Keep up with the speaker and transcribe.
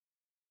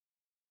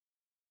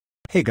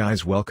Hey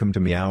guys, welcome to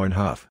Meow and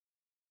Huff.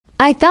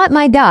 I thought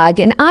my dog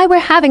and I were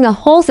having a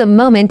wholesome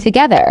moment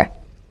together.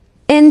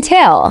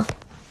 Until...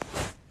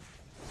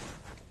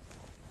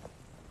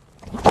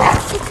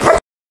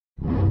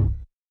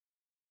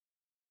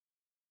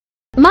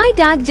 my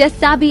dog just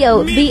saw the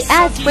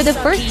S for the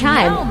first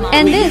time,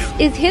 and this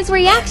is his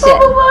reaction.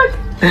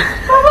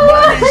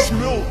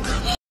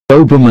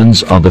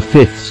 Dobermans are the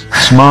fifth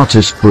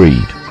smartest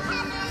breed.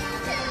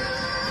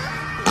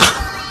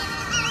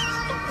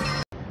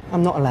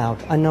 I'm not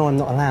allowed. I know I'm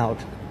not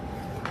allowed.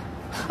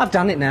 I've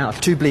done it now. It's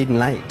too bleeding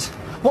late.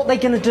 What are they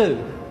going to do?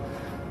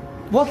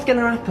 What's going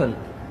to happen?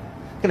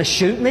 Going to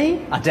shoot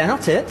me? I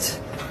doubt it.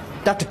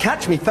 They have to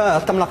catch me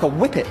first. I'm like a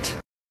whippet.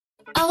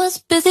 I was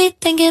busy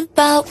thinking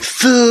about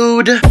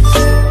food,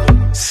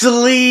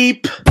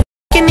 sleep.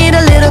 you need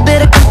a little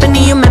bit of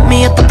company. You met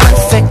me at the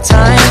perfect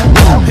time.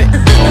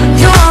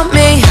 You want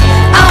me,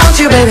 I want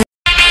you, baby.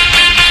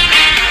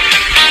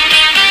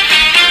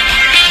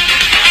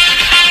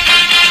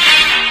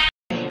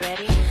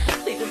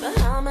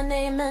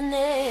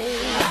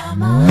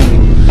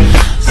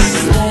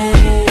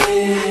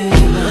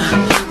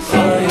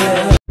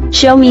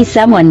 Show me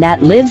someone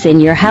that lives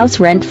in your house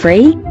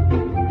rent-free.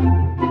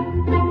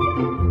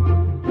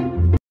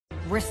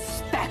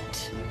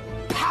 Respect.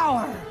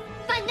 Power.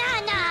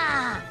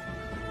 Banana.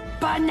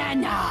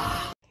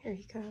 Banana. Here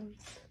he comes.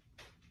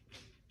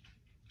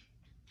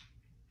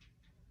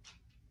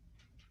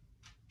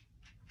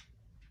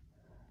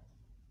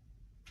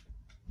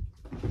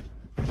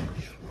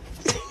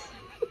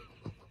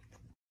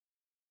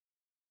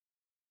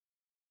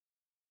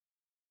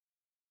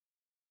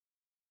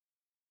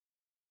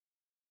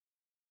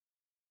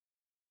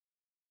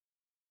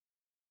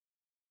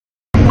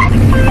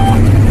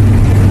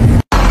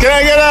 Can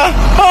I get a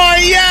oh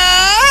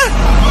yeah?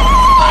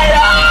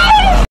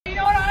 You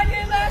know what I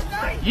did last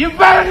night? You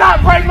better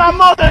not break my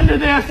mother into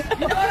this!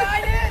 You know what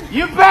I did?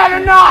 You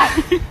better not! I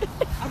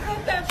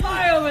put that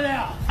fly over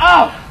there.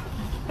 Oh!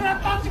 And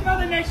I found your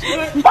mother next to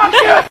it. Fuck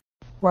you!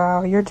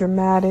 Wow, you're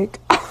dramatic.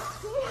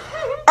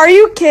 Are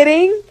you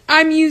kidding?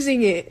 I'm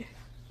using it.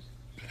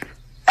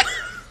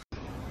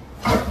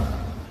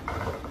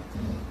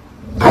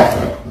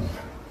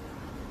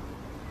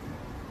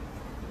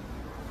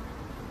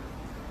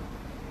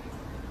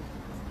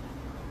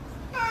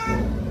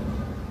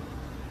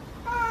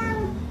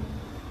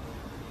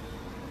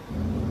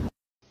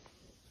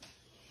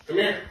 Come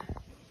here.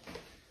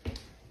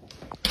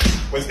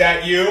 Was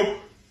that you?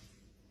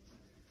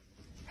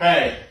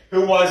 Hey,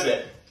 who was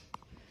it?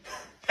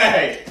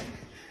 Hey,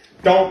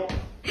 don't.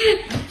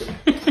 Get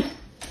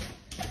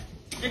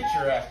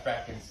your ass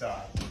back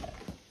inside.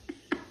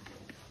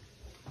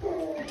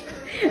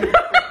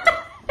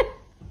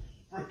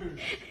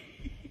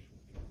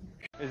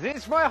 This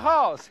is my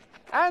house.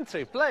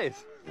 Answer,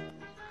 please.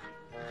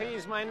 He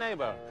is my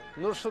neighbor,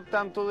 Nur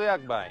Sultan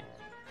Tuliakbai.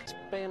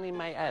 Spelling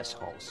my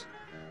assholes.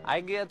 I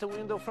get a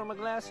window from a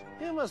glass,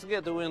 he must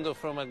get a window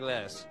from a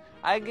glass.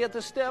 I get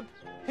a step,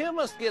 he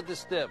must get a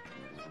step.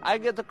 I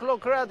get a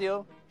clock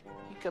radio,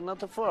 he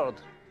cannot afford.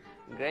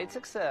 Great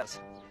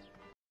success.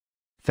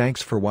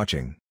 Thanks for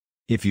watching.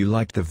 If you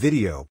liked the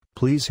video,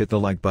 please hit the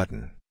like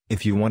button.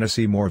 If you want to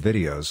see more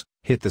videos,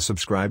 hit the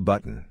subscribe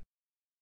button.